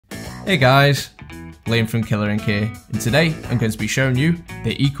Hey guys, Raim from Killer Ink here, and today I'm going to be showing you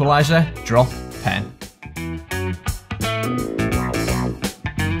the Equaliser Drop Pen.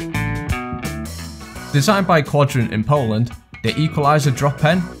 Designed by Kwadron in Poland, the Equaliser Drop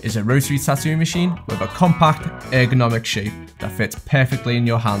Pen is a rotary tattoo machine with a compact, ergonomic shape that fits perfectly in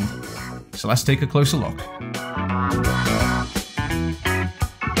your hand. So let's take a closer look.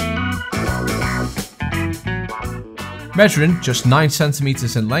 Measuring just 9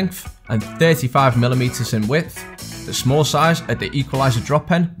 cm in length and 35 mm in width, the small size of the Equaliser Drop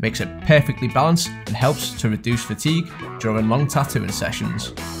Pen makes it perfectly balanced and helps to reduce fatigue during long tattooing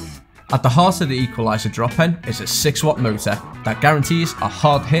sessions. At the heart of the Equaliser Drop Pen is a 6-watt motor that guarantees a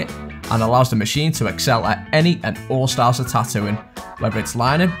hard hit and allows the machine to excel at any and all styles of tattooing, whether it's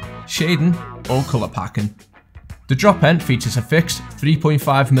lining, shading or colour packing. The Drop Pen features a fixed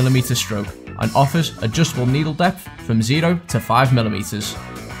 3.5mm stroke and offers adjustable needle depth from 0 to 5mm.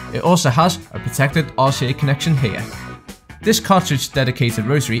 It also has a protected RCA connection here. This cartridge dedicated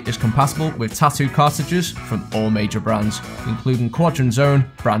rotary is compatible with tattoo cartridges from all major brands, including Kwadron's own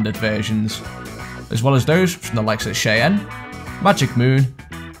branded versions, as well as those from the likes of Cheyenne, Magic Moon,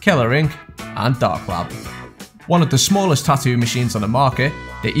 Killer Ink and Dark Lab. One of the smallest tattoo machines on the market,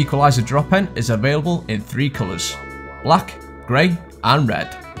 the Equaliser Drop Pen is available in 3 colours, black, grey and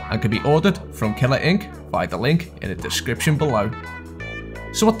red, and can be ordered from Killer Ink via the link in the description below.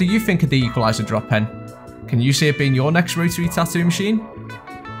 So what do you think of the Equaliser Drop Pen? Can you see it being your next rotary tattoo machine?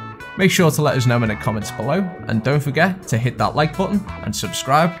 Make sure to let us know in the comments below, and don't forget to hit that like button and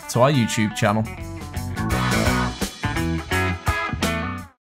subscribe to our YouTube channel.